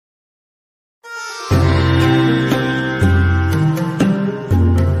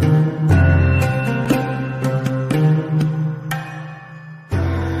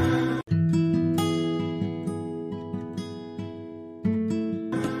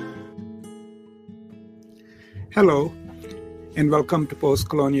Hello, and welcome to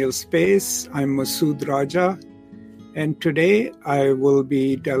Postcolonial Space. I'm Masood Raja, and today I will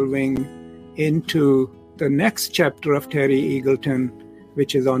be delving into the next chapter of Terry Eagleton,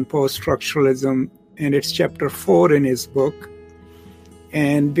 which is on post-structuralism, and it's chapter 4 in his book.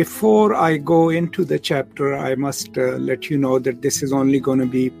 And before I go into the chapter, I must let you know that this is only going to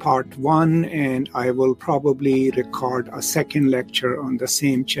be part 1, and I will probably record a second lecture on the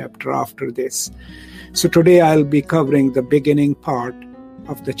same chapter after this. So today I'll be covering the beginning part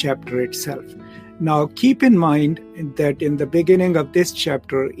of the chapter itself. Now keep in mind that in the beginning of this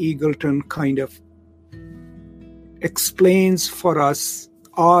chapter, Eagleton kind of explains for us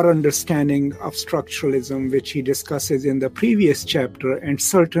our understanding of structuralism, which he discusses in the previous chapter, and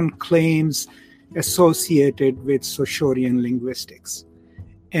certain claims associated with Saussurean linguistics,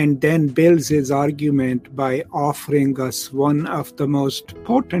 and then builds his argument by offering us one of the most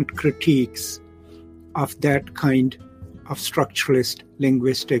potent critiques of that kind of structuralist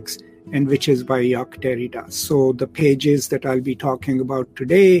linguistics, and which is by Jacques Derrida. So the pages that I'll be talking about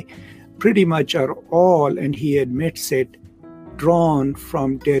today pretty much are all, and he admits it, drawn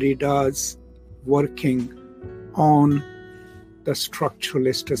from Derrida's working on the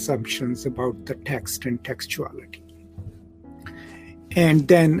structuralist assumptions about the text and textuality. And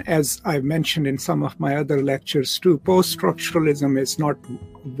then, as I've mentioned in some of my other lectures too, post-structuralism is not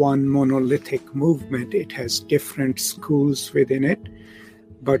one monolithic movement. It has different schools within it.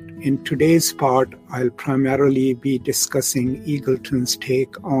 But in today's part, I'll primarily be discussing Eagleton's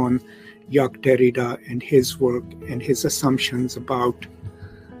take on Jacques Derrida and his work and his assumptions about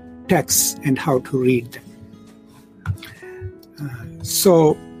texts and how to read them.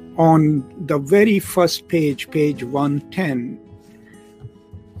 So on the very first page, page 110,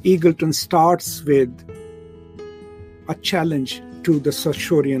 Eagleton starts with a challenge to the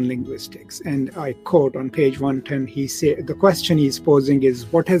Saussurean linguistics. And I quote on page 110, the question he's posing is,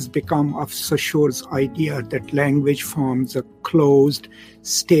 what has become of Saussure's idea that language forms a closed,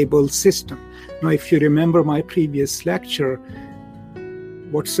 stable system? Now, if you remember my previous lecture,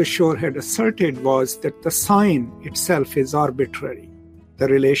 what Saussure had asserted was that the sign itself is arbitrary. The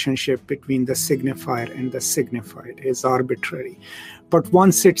relationship between the signifier and the signified is arbitrary. But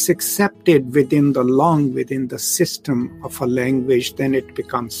once it's accepted within the system of a language, then it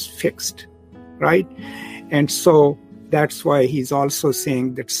becomes fixed, right? And so that's why he's also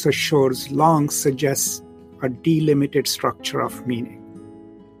saying that Saussure's langue suggests a delimited structure of meaning.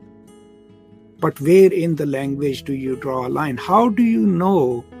 But where in the language do you draw a line? How do you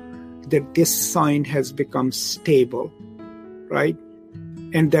know that this sign has become stable, right?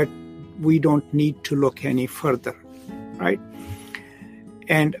 And that we don't need to look any further, right?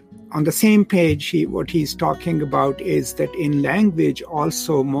 And on the same page, what he's talking about is that in language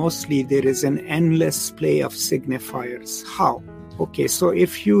also mostly there is an endless play of signifiers. How? Okay, so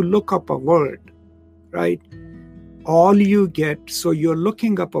if you look up a word, right, all you get, so you're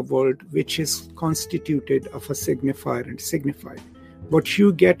looking up a word which is constituted of a signifier and signified. What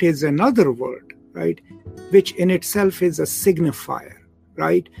you get is another word, right, which in itself is a signifier,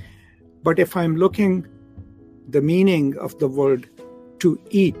 right? But if I'm looking the meaning of the word to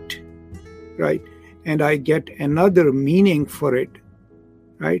eat, right, and I get another meaning for it,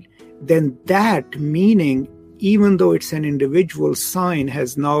 right, then that meaning, even though it's an individual sign,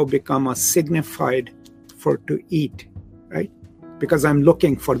 has now become a signified for to eat, right, because I'm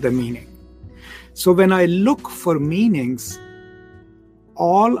looking for the meaning. So when I look for meanings,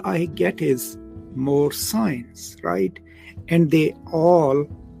 all I get is more signs, right, and they all,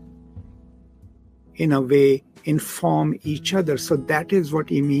 in a way, inform each other. So that is what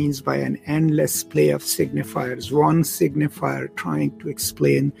he means by an endless play of signifiers. One signifier trying to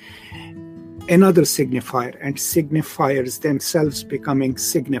explain another signifier, and signifiers themselves becoming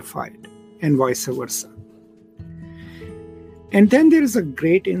signified, and vice versa. And then there is a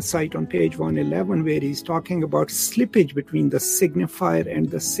great insight on page 111 where he's talking about slippage between the signifier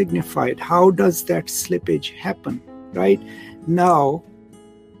and the signified. How does that slippage happen, right? Now,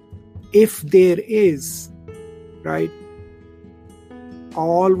 if there is, right,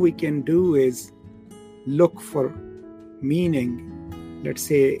 all we can do is look for meaning, let's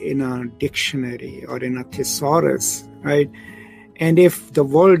say in a dictionary or in a thesaurus, right? And if the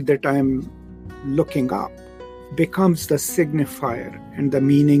word that I'm looking up becomes the signifier and the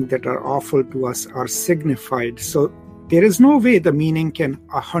meaning that are offered to us are signified, so there is no way the meaning can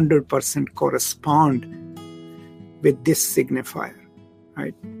 100% correspond with this signifier,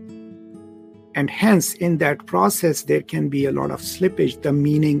 right? And hence, in that process, there can be a lot of slippage. The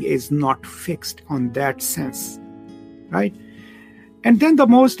meaning is not fixed on that sense, right? And then the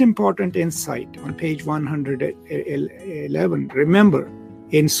most important insight on page 111, remember,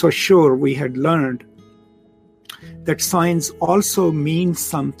 in Saussure we had learned that signs also mean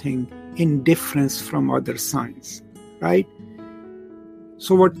something in difference from other signs, right?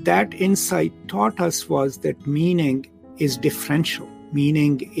 So what that insight taught us was that meaning is differential.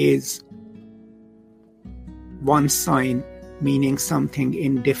 Meaning is one sign meaning something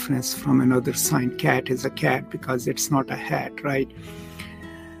in difference from another sign. Cat is a cat because it's not a hat, right?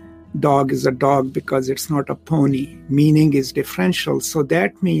 Dog is a dog because it's not a pony. Meaning is differential. So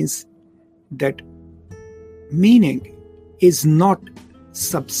that means that meaning is not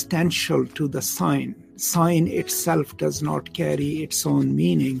substantial to the sign. Sign itself does not carry its own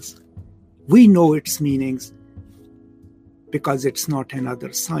meanings. We know its meanings because it's not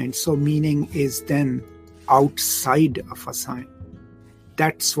another sign. So meaning is then outside of a sign.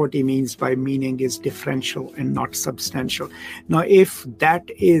 That's what he means by meaning is differential and not substantial. Now, if that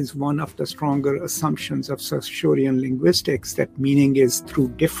is one of the stronger assumptions of Saussurean linguistics, that meaning is through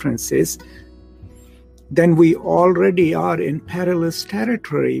differences, then we already are in perilous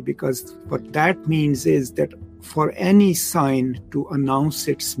territory, because what that means is that for any sign to announce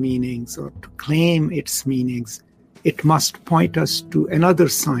its meanings or to claim its meanings, it must point us to another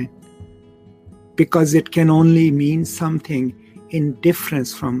sign, because it can only mean something in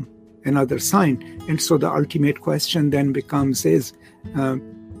difference from another sign. And so the ultimate question then becomes if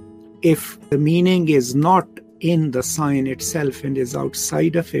the meaning is not in the sign itself and is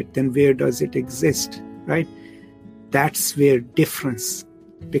outside of it, then where does it exist, right? That's where difference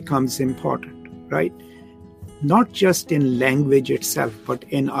becomes important, right? Not just in language itself, but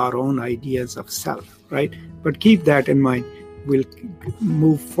in our own ideas of self, right? But keep that in mind. We'll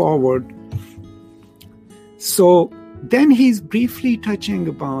move forward. So then he's briefly touching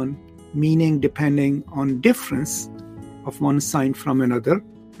upon meaning depending on difference of one sign from another,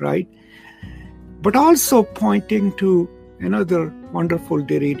 right? But also pointing to another wonderful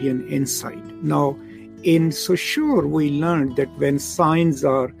Derridian insight. Now, in Saussure, we learned that when signs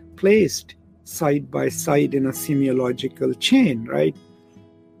are placed side by side in a semiological chain, right,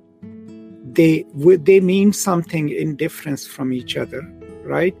 they mean something in difference from each other,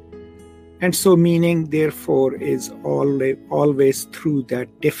 right? And so meaning, therefore, is always through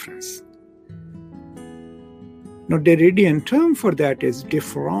that difference. Now, Derridian term for that is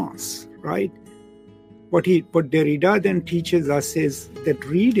difference, right? What Derrida then teaches us is that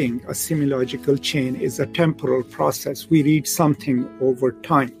reading a semiological chain is a temporal process. We read something over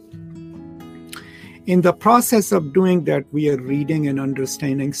time. In the process of doing that, we are reading and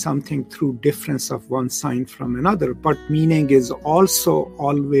understanding something through difference of one sign from another, but meaning is also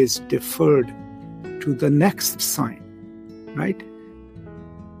always deferred to the next sign, right?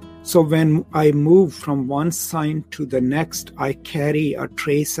 So when I move from one sign to the next, I carry a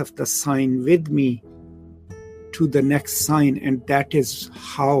trace of the sign with me to the next sign, and that is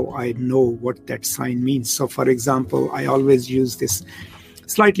how I know what that sign means. So for example, I always use this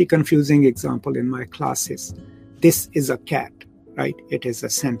slightly confusing example in my classes. This is a cat, right? It is a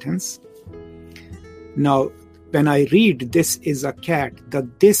sentence. Now, when I read this is a cat, the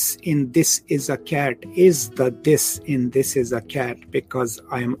this in this is a cat is the this in this is a cat, because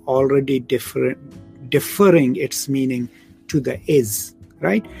I am already deferring its meaning to the is,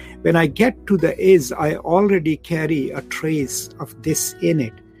 right? When I get to the is, I already carry a trace of this in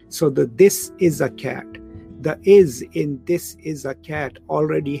it. So the this is a cat. The is in this is a cat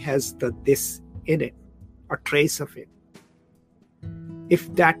already has the this in it, a trace of it.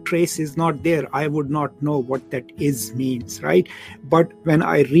 If that trace is not there, I would not know what that is means, right? But when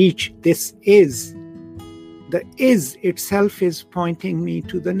I reach this is, the is itself is pointing me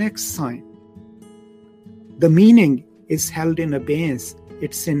to the next sign. The meaning is held in abeyance.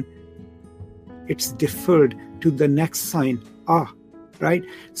 It's deferred to the next sign, right?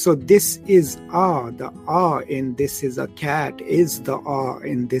 So this is the in this is a cat is the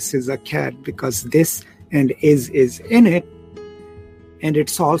in this is a cat, because this and is in it, and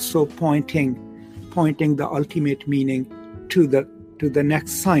it's also pointing the ultimate meaning to the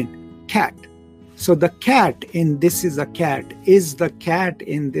next sign, cat. So the cat in this is a cat is the cat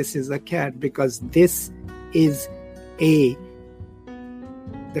in this is a cat, because this is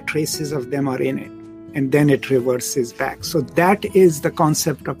the traces of them are in it, and then it reverses back. So that is the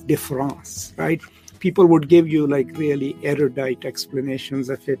concept of difference, right? People would give you like really erudite explanations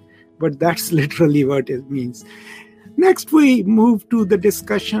of it, but that's literally what it means. Next, we move to the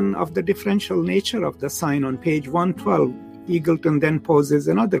discussion of the differential nature of the sign on page 112. Eagleton then poses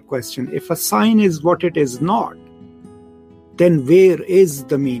another question. If a sign is what it is not, then where is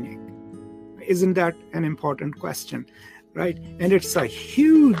the meaning? Isn't that an important question? right? And it's a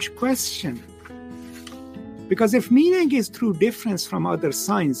huge question. Because if meaning is through difference from other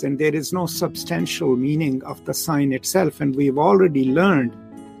signs, and there is no substantial meaning of the sign itself, and we've already learned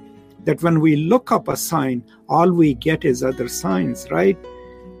that when we look up a sign, all we get is other signs, right?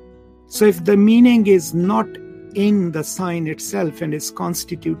 So if the meaning is not in the sign itself and is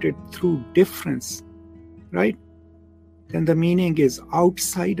constituted through difference, right, then the meaning is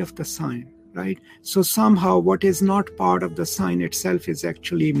outside of the sign, right? So somehow what is not part of the sign itself is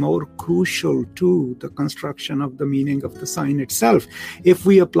actually more crucial to the construction of the meaning of the sign itself. If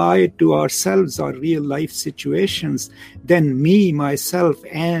we apply it to ourselves or real life situations, then me, myself,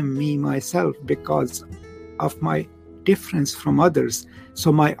 am me, myself because of my difference from others.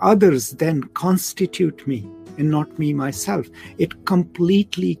 So my others then constitute me and not me, myself. It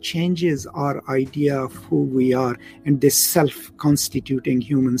completely changes our idea of who we are and this self-constituting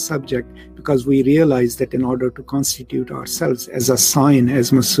human subject, because we realize that in order to constitute ourselves as a sign,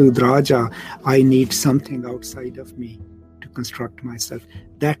 as Masood Raja, I need something outside of me to construct myself.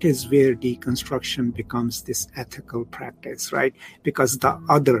 That is where deconstruction becomes this ethical practice, right? Because the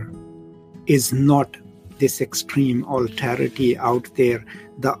other is not this extreme alterity out there.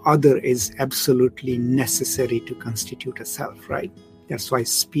 The other is absolutely necessary to constitute a self, right? That's why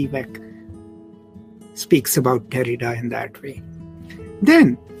Spivak speaks about Derrida in that way.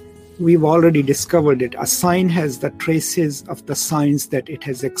 Then, we've already discovered it. A sign has the traces of the signs that it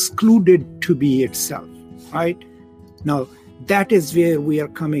has excluded to be itself, right? Now, that is where we are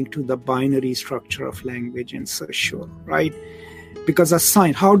coming to the binary structure of language in Saussure, right? Because a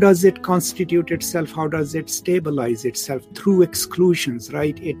sign, how does it constitute itself? How does it stabilize itself? Through exclusions,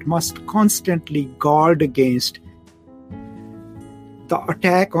 right? It must constantly guard against the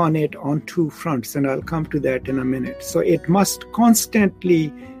attack on it on two fronts, and I'll come to that in a minute. So it must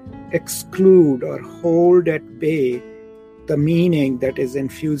constantly exclude or hold at bay the meaning that is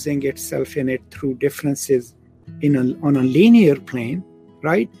infusing itself in it through differences on a linear plane,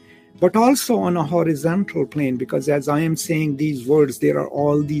 right? But also on a horizontal plane, because as I am saying these words, there are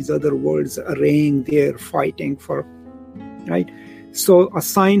all these other words arraying there, fighting for, right? So a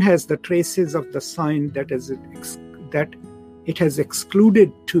sign has the traces of the sign that it has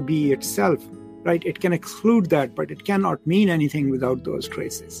excluded to be itself, right? It can exclude that, but it cannot mean anything without those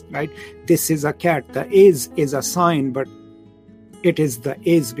traces, right? This is a cat. The is a sign, but it is the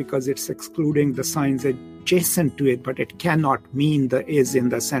is because it's excluding the signs adjacent to it, but it cannot mean the is in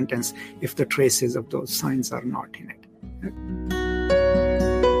the sentence if the traces of those signs are not in it.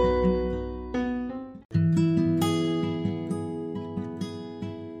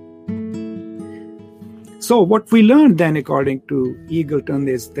 So what we learned then, according to Eagleton,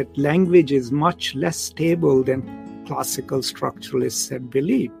 is that language is much less stable than classical structuralists had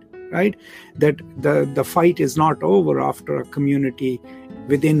believed, right? That the fight is not over after a community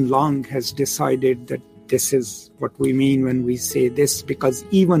within long has decided that this is what we mean when we say this, because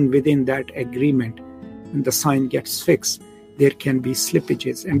even within that agreement, when the sign gets fixed, there can be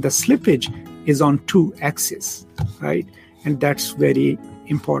slippages. And the slippage is on two axes, right? And that's very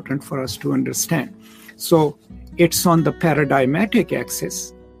important for us to understand. So it's on the paradigmatic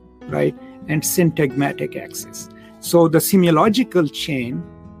axis, right? And syntagmatic axis. So the semiological chain,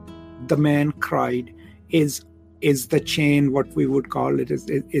 the man cried, is the chain, what we would call it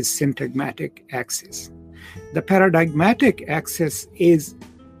is syntagmatic axis. The paradigmatic axis is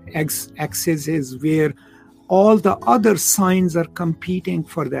where all the other signs are competing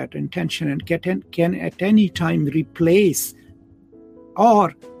for that intention and can at any time replace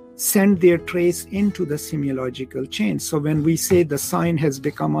or send their trace into the semiological chain. So when we say the sign has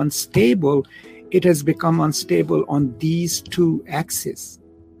become unstable, it has become unstable on these two axes,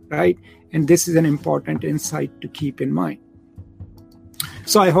 right? And this is an important insight to keep in mind.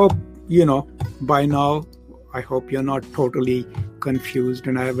 So I hope, by now, I hope you're not totally confused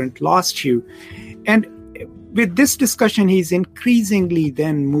and I haven't lost you. And with this discussion, he's increasingly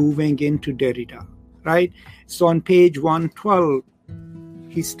then moving into Derrida, right? So on page 112,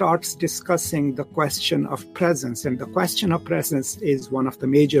 he starts discussing the question of presence. And the question of presence is one of the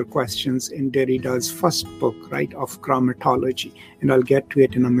major questions in Derrida's first book, right, of grammatology. And I'll get to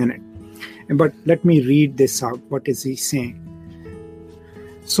it in a minute. But let me read this out. What is he saying?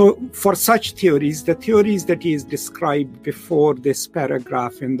 So for such theories, the theories that he has described before this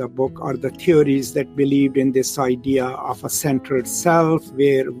paragraph in the book are the theories that believed in this idea of a centered self,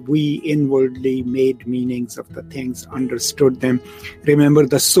 where we inwardly made meanings of the things, understood them. Remember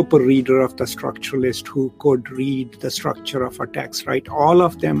the super reader of the structuralist who could read the structure of a text, right? All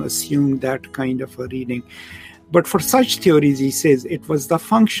of them assume that kind of a reading. But for such theories, he says, it was the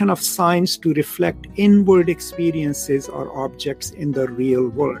function of science to reflect inward experiences or objects in the real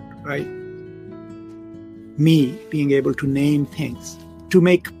world, right? Me being able to name things, to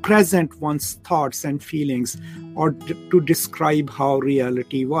make present one's thoughts and feelings, or to describe how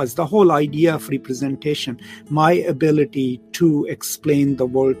reality was. The whole idea of representation, my ability to explain the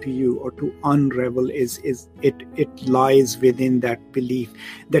world to you or to unravel it lies within that belief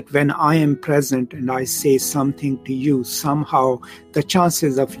that when I am present and I say something to you, somehow the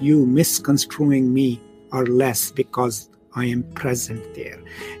chances of you misconstruing me are less because I am present there.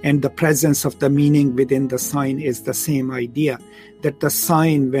 And the presence of the meaning within the sign is the same idea, that the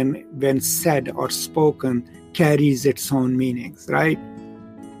sign, when said or spoken, carries its own meanings, right?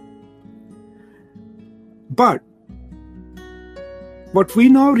 But what we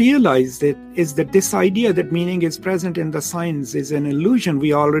now realize is that this idea that meaning is present in the signs is an illusion.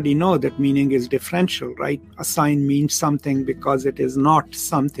 We already know that meaning is differential, right? A sign means something because it is not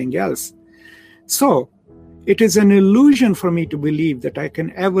something else. So, it is an illusion for me to believe that I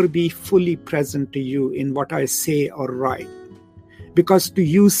can ever be fully present to you in what I say or write. Because to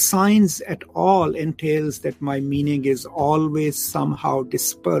use signs at all entails that my meaning is always somehow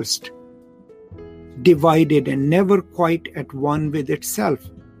dispersed, divided, and never quite at one with itself.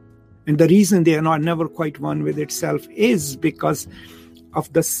 And the reason they are never quite one with itself is because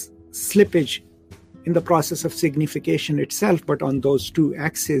of the slippage in the process of signification itself, but on those two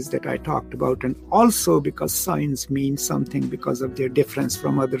axes that I talked about, and also because signs mean something because of their difference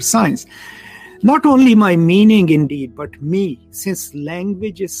from other signs. Not only my meaning indeed, but me, since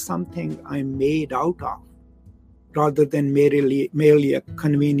language is something I'm made out of, rather than merely a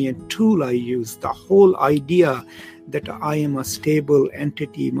convenient tool I use. The whole idea that I am a stable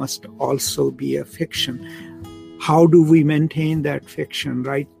entity must also be a fiction. How do we maintain that fiction,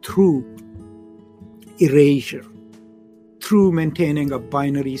 right? Through erasure, through maintaining a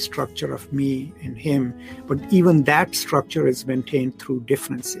binary structure of me and him. But even that structure is maintained through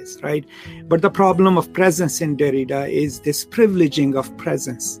differences, right? But the problem of presence in Derrida is this privileging of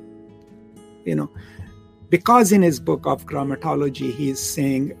presence. Because in his book of grammatology, he is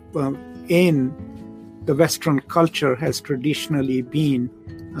saying in the Western culture has traditionally been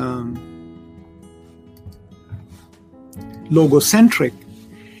logocentric,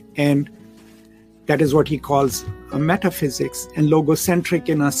 and that is what he calls a metaphysics, and logocentric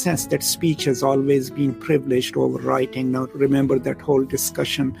in a sense that speech has always been privileged over writing. Now remember that whole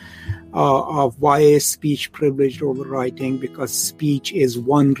discussion of why is speech privileged over writing, because speech is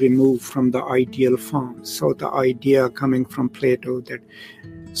one remove from the ideal form. So the idea coming from Plato that,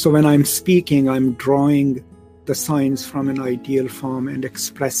 so when I'm speaking, I'm drawing the signs from an ideal form and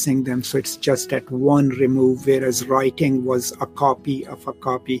expressing them. So it's just at one remove, whereas writing was a copy of a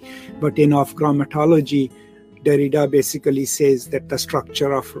copy. But in Of Grammatology, Derrida basically says that the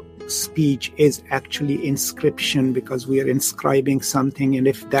structure of speech is actually inscription, because we are inscribing something. And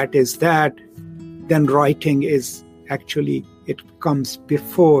if that is that, then writing is actually, it comes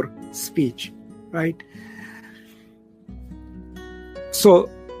before speech, right? So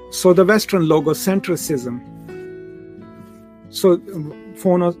the Western logocentrism,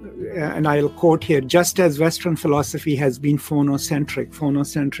 and I'll quote here, just as Western philosophy has been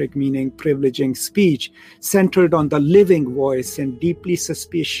phonocentric meaning privileging speech, centered on the living voice and deeply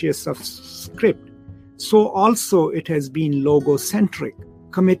suspicious of script, so also it has been logocentric,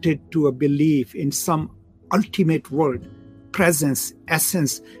 committed to a belief in some ultimate word, presence,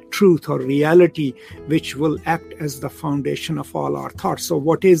 essence, truth, or reality, which will act as the foundation of all our thoughts. So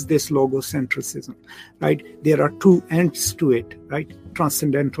what is this logocentrism, right? There are two ends to it, right?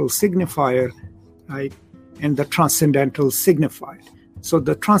 Transcendental signifier, right? And the transcendental signified. So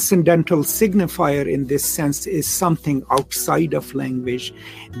the transcendental signifier in this sense is something outside of language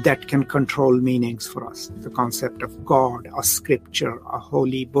that can control meanings for us. The concept of God, a scripture, a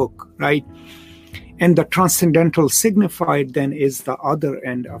holy book, right? And the transcendental signified then is the other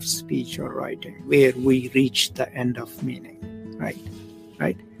end of speech or writing, where we reach the end of meaning,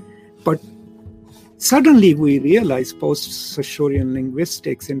 right? But suddenly we realize post-Saussurean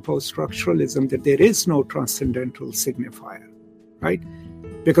linguistics and post-structuralism that there is no transcendental signifier, right?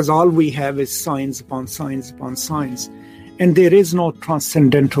 Because all we have is signs upon signs upon signs. And there is no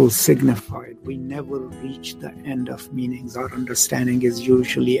transcendental signified. We never reach the end of meanings. Our understanding is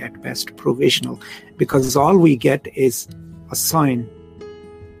usually at best provisional, because all we get is a sign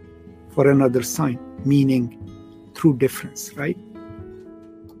for another sign, meaning through difference, right?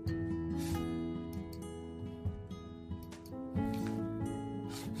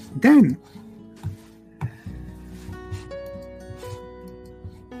 Then,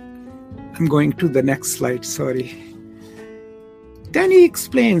 I'm going to the next slide, sorry. Then he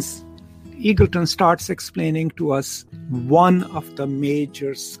explains, Eagleton starts explaining to us one of the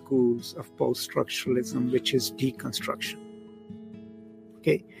major schools of post-structuralism, which is deconstruction.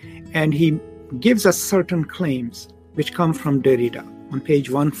 Okay, and he gives us certain claims which come from Derrida. On page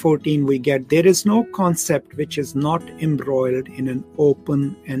 114, we get, there is no concept which is not embroiled in an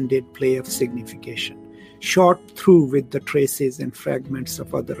open-ended play of signification, shot through with the traces and fragments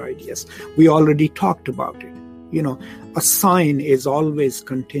of other ideas. We already talked about it. You know, a sign is always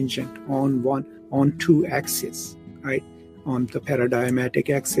contingent on two axes, right? On the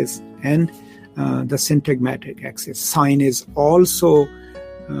paradigmatic axis and the syntagmatic axis. Sign is also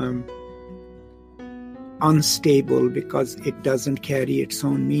unstable because it doesn't carry its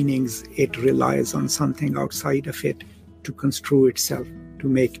own meanings. It relies on something outside of it to construe itself, to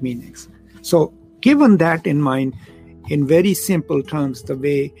make meanings. So given that in mind, in very simple terms, the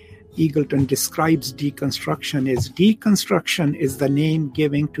way Eagleton describes deconstruction is the name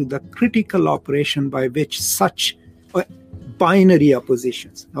given to the critical operation by which such binary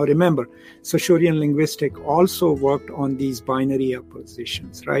oppositions. Now remember, Saussurian linguistics also worked on these binary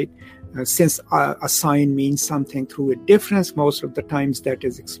oppositions, right? Since a sign means something through a difference, most of the times that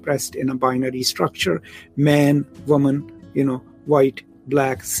is expressed in a binary structure: man, woman, white,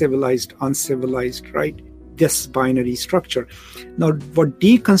 black, civilized, uncivilized, right? This binary structure. Now, what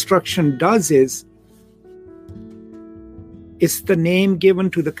deconstruction does is it's the name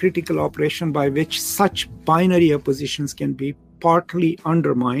given to the critical operation by which such binary oppositions can be partly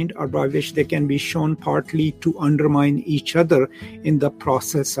undermined, or by which they can be shown partly to undermine each other in the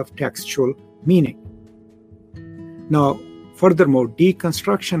process of textual meaning. Now, furthermore,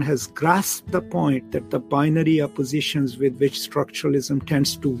 deconstruction has grasped the point that the binary oppositions with which structuralism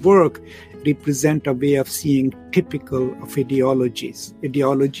tends to work represent a way of seeing typical of ideologies.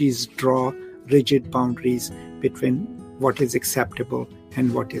 Ideologies draw rigid boundaries between what is acceptable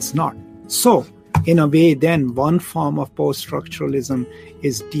and what is not. So, in a way, then, one form of post-structuralism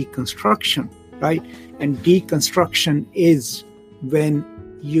is deconstruction, right? And deconstruction is when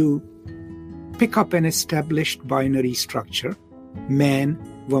you pick up an established binary structure, man,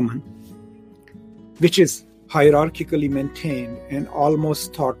 woman, which is hierarchically maintained and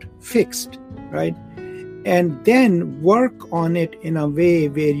almost thought fixed, right? And then work on it in a way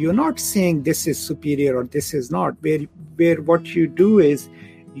where you're not saying this is superior or this is not, where what you do is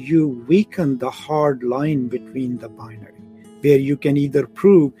you weaken the hard line between the binary, where you can either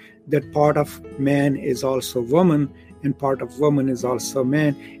prove that part of man is also woman and part of woman is also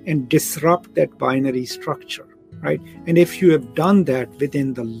man, and disrupt that binary structure, right? And if you have done that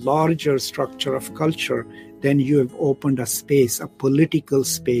within the larger structure of culture, then you have opened a space, a political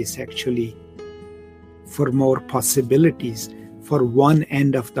space actually, for more possibilities for one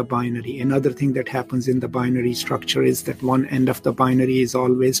end of the binary. Another thing that happens in the binary structure is that one end of the binary is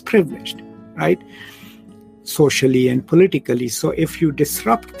always privileged, right? Socially and politically. So if you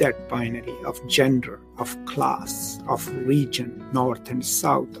disrupt that binary of gender, of class, of region, north and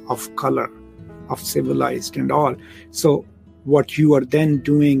south, of color, of civilized and all, so what you are then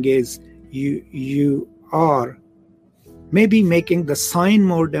doing is you are maybe making the sign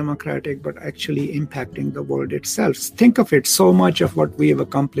more democratic, but actually impacting the world itself. Think of it, so much of what we have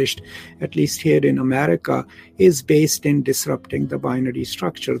accomplished, at least here in America, is based in disrupting the binary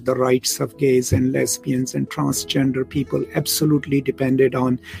structure. The rights of gays and lesbians and transgender people absolutely depended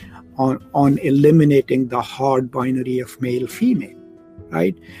on eliminating the hard binary of male-female,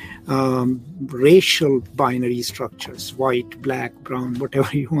 right? Racial binary structures, white, black, brown,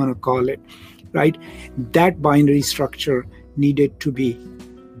 whatever you want to call it, right? That binary structure needed to be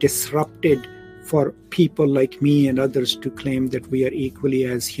disrupted for people like me and others to claim that we are equally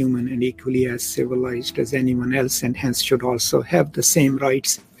as human and equally as civilized as anyone else, and hence should also have the same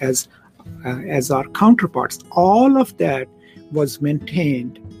rights as our counterparts. All of that was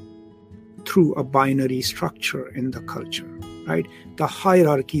maintained through a binary structure in the culture, right? The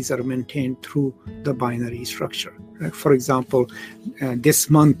hierarchies are maintained through the binary structure. Right? For example, this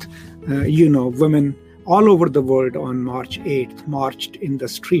month, women all over the world on March 8th marched in the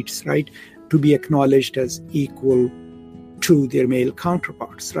streets, right, to be acknowledged as equal to their male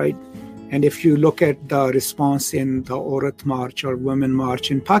counterparts, right? And if you look at the response in the Aurat March or Women March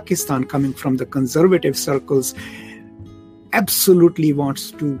in Pakistan coming from the conservative circles, absolutely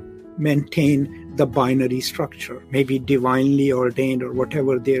wants to maintain the binary structure, maybe divinely ordained or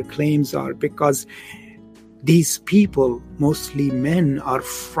whatever their claims are, because these people, mostly men, are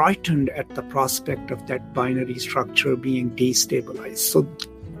frightened at the prospect of that binary structure being destabilized. So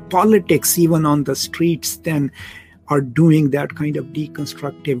politics, even on the streets, then are doing that kind of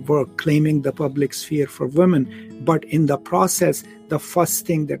deconstructive work, claiming the public sphere for women. But in the process, the first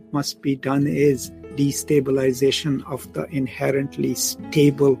thing that must be done is destabilization of the inherently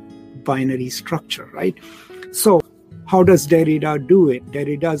stable binary structure, right? So how does Derrida do it?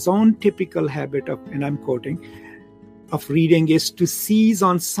 Derrida's own typical habit of, and I'm quoting, of reading is to seize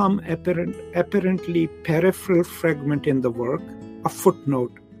on some apparently peripheral fragment in the work, a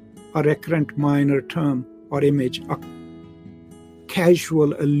footnote, a recurrent minor term or image, a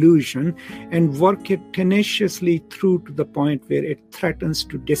casual allusion, and work it tenaciously through to the point where it threatens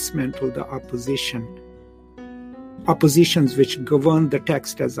to dismantle the oppositions which govern the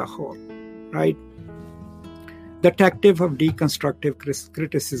text as a whole, right? The tactic of deconstructive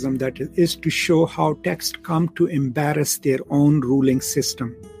criticism, that is to show how texts come to embarrass their own ruling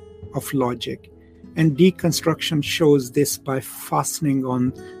system of logic. And deconstruction shows this by fastening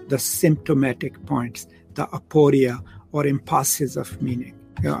on the symptomatic points, the aporia or impasses of meaning.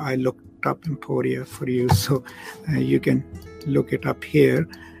 I looked up emporia for you, so you can look it up here.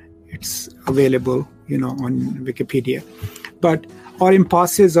 It's available, on Wikipedia. But or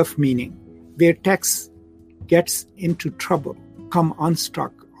impasses of meaning, where text gets into trouble, come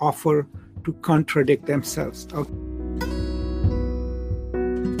unstuck, offer to contradict themselves.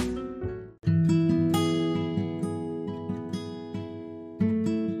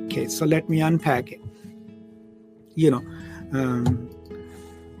 Okay, so let me unpack it.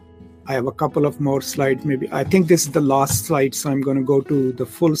 I have a couple of more slides. Maybe I think this is the last slide, so I'm going to go to the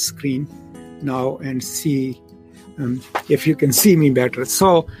full screen now and see if you can see me better.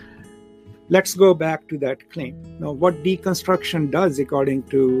 So let's go back to that claim. Now, what deconstruction does, according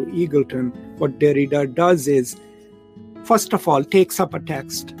to Eagleton, what Derrida does is, first of all, takes up a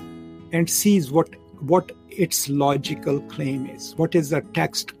text and sees what its logical claim is. What is the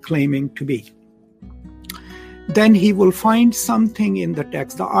text claiming to be? Then he will find something in the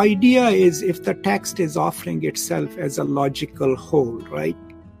text. The idea is, if the text is offering itself as a logical whole, right?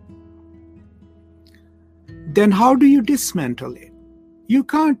 Then how do you dismantle it? You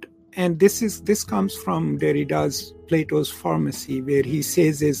can't. And this comes from Derrida's Plato's Pharmacy, where he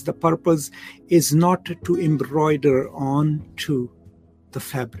says is the purpose is not to embroider onto the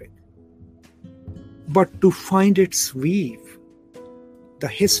fabric, but to find its weave, the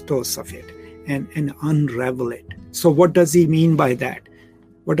histos of it, and unravel it. So what does he mean by that?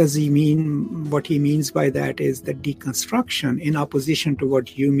 What he means by that is the deconstruction, in opposition to what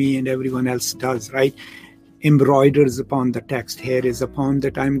Hume and everyone else does, right? Embroiders upon the text. Here is a poem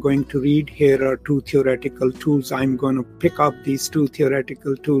that I'm going to read. Here are two theoretical tools. I'm going to pick up these two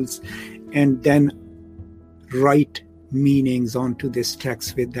theoretical tools and then write meanings onto this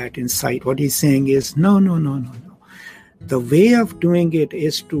text with that insight. What he's saying is, no. The way of doing it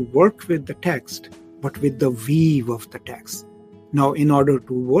is to work with the text, but with the weave of the text. Now, in order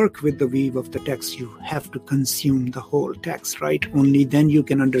to work with the weave of the text, you have to consume the whole text, right? Only then you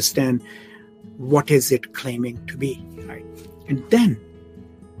can understand what is it claiming to be, right? And then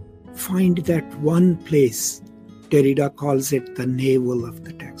find that one place, Derrida calls it the navel of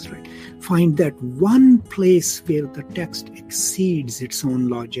the text, right? Find that one place where the text exceeds its own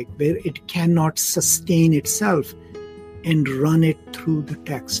logic, where it cannot sustain itself, and run it through the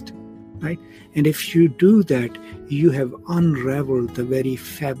text, right? And if you do that, you have unraveled the very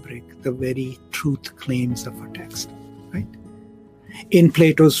fabric, the very truth claims of a text, right? In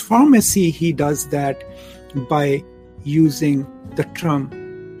Plato's Pharmacy, he does that by using the term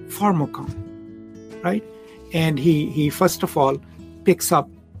pharmakon, right? And he first of all picks up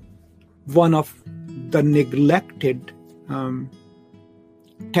one of the neglected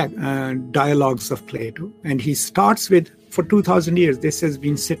dialogues of Plato, and he starts with, for 2,000 years, this has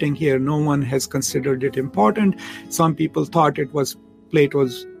been sitting here. No one has considered it important. Some people thought it was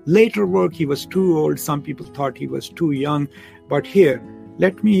Plato's later work. He was too old. Some people thought he was too young. But here,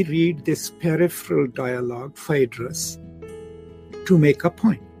 let me read this peripheral dialogue, Phaedrus, to make a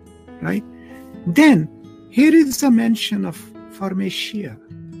point, right? Then, here is a mention of Pharmacia,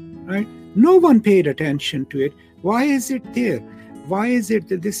 right? No one paid attention to it. Why is it there? Why is it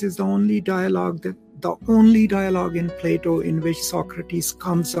that this is the only dialogue in Plato in which Socrates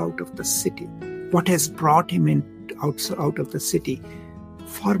comes out of the city? What has brought him out of the city?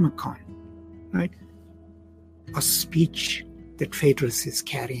 Pharmakon, right? A speech that Phaedrus is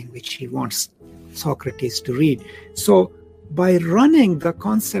carrying, which he wants Socrates to read. So by running the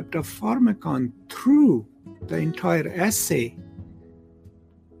concept of pharmakon through the entire essay,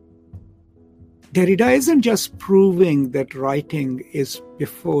 Derrida isn't just proving that writing is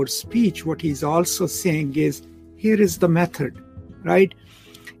before speech. What he's also saying is, here is the method, right?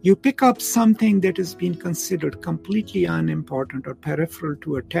 You pick up something that has been considered completely unimportant or peripheral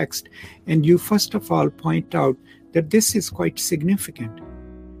to a text, and you first of all point out that this is quite significant,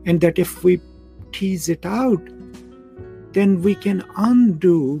 and that if we tease it out, then we can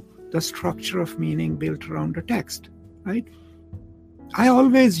undo the structure of meaning built around a text, right? I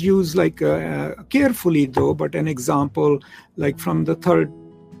always use carefully though, but an example like from the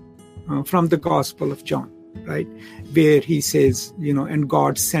Gospel of John, right? Where he says, and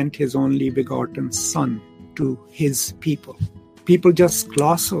God sent his only begotten Son to his people. People just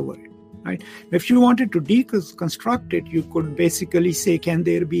gloss over it, right? If you wanted to deconstruct it, you could basically say, can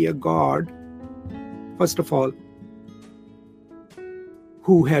there be a God, first of all,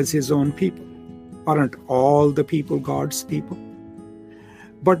 who has his own people? Aren't all the people God's people?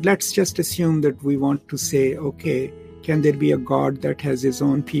 But let's just assume that we want to say, okay, can there be a God that has his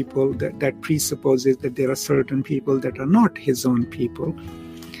own people? That presupposes that there are certain people that are not his own people.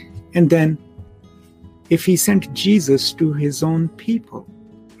 And then if he sent Jesus to his own people,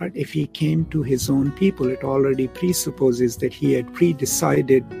 right? If he came to his own people, it already presupposes that he had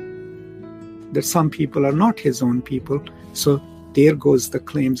pre-decided that some people are not his own people. So there goes the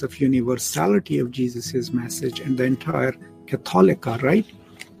claims of universality of Jesus' message and the entire Catholica, right?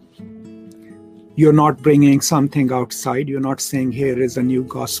 You're not bringing something outside. You're not saying, here is a new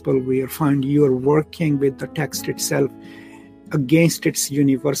gospel we are finding. You're working with the text itself against its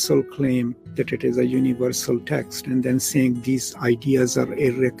universal claim that it is a universal text, and then saying these ideas are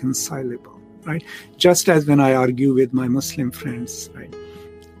irreconcilable, right? Just as when I argue with my Muslim friends, right,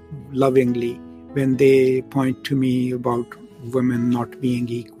 lovingly, when they point to me about women not being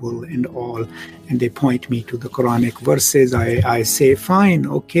equal and all, and they point me to the Quranic verses, I say, fine,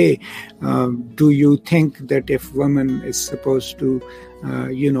 okay, do you think that if woman is supposed to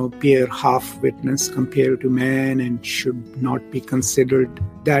bear half witness compared to man and should not be considered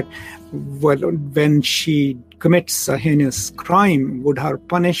that, when she commits a heinous crime, would her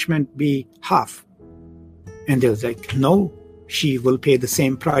punishment be half? And they was like, no, she will pay the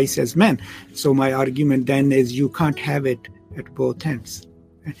same price as men. So my argument then is, you can't have it at both ends.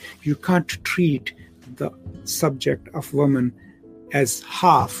 You can't treat the subject of woman as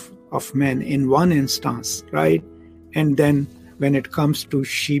half of men in one instance, right? And then when it comes to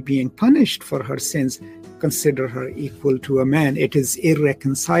she being punished for her sins, consider her equal to a man. It is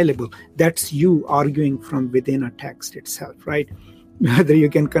irreconcilable. That's you arguing from within a text itself, right? Whether you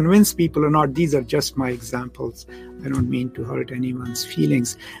can convince people or not, these are just my examples. I don't mean to hurt anyone's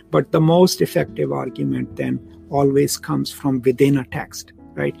feelings. But the most effective argument then always comes from within a text,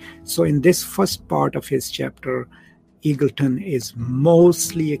 right? So in this first part of his chapter, Eagleton is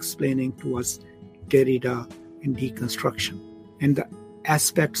mostly explaining to us Derrida and deconstruction. And the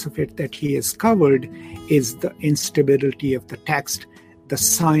aspects of it that he has covered is the instability of the text, the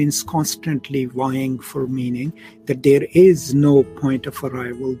signs constantly vying for meaning, that there is no point of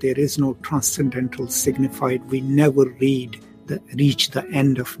arrival, there is no transcendental signified. We never reach the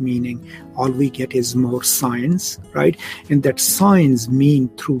end of meaning. All we get is more signs, right? And that signs mean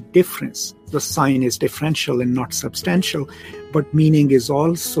through difference. The sign is differential and not substantial, but meaning is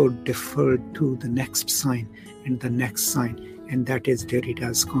also deferred to the next sign and the next sign. And that is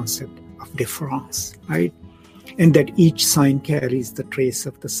Derrida's concept of difference, right? And that each sign carries the trace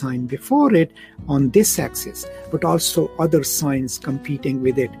of the sign before it on this axis, but also other signs competing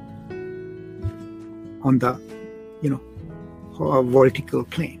with it on the, vertical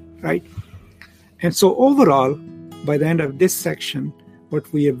plane, right? And so overall, by the end of this section,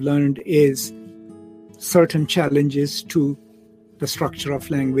 what we have learned is certain challenges to the structure of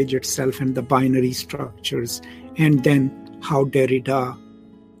language itself and the binary structures, and then how Derrida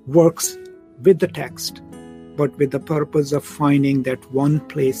works with the text, but with the purpose of finding that one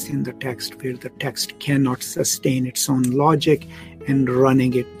place in the text where the text cannot sustain its own logic and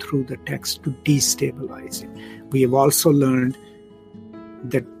running it through the text to destabilize it. We have also learned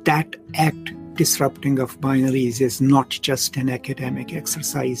that act disrupting of binaries is not just an academic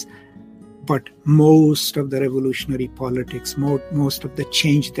exercise, but most of the revolutionary politics, most of the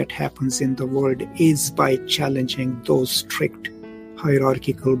change that happens in the world is by challenging those strict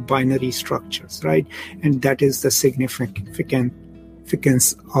hierarchical binary structures, right? And that is the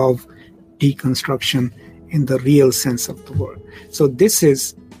significance of deconstruction in the real sense of the word. So this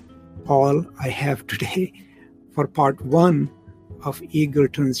is all I have today for part 1 of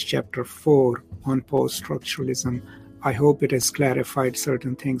Eagleton's chapter 4 on post-structuralism. I hope it has clarified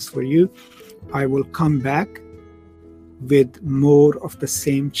certain things for you. I will come back with more of the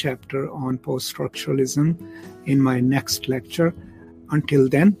same chapter on post-structuralism in my next lecture. Until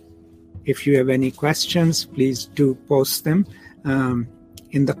then, if you have any questions, please do post them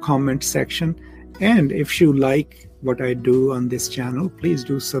in the comment section. And if you like what I do on this channel, please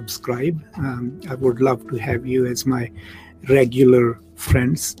do subscribe. I would love to have you as my regular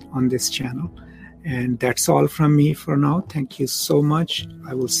friends on this channel. And that's all from me for now. Thank you so much.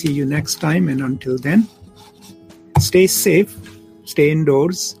 I will see you next time. And until then, stay safe, stay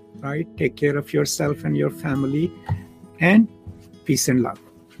indoors, right? Take care of yourself and your family, and peace and love.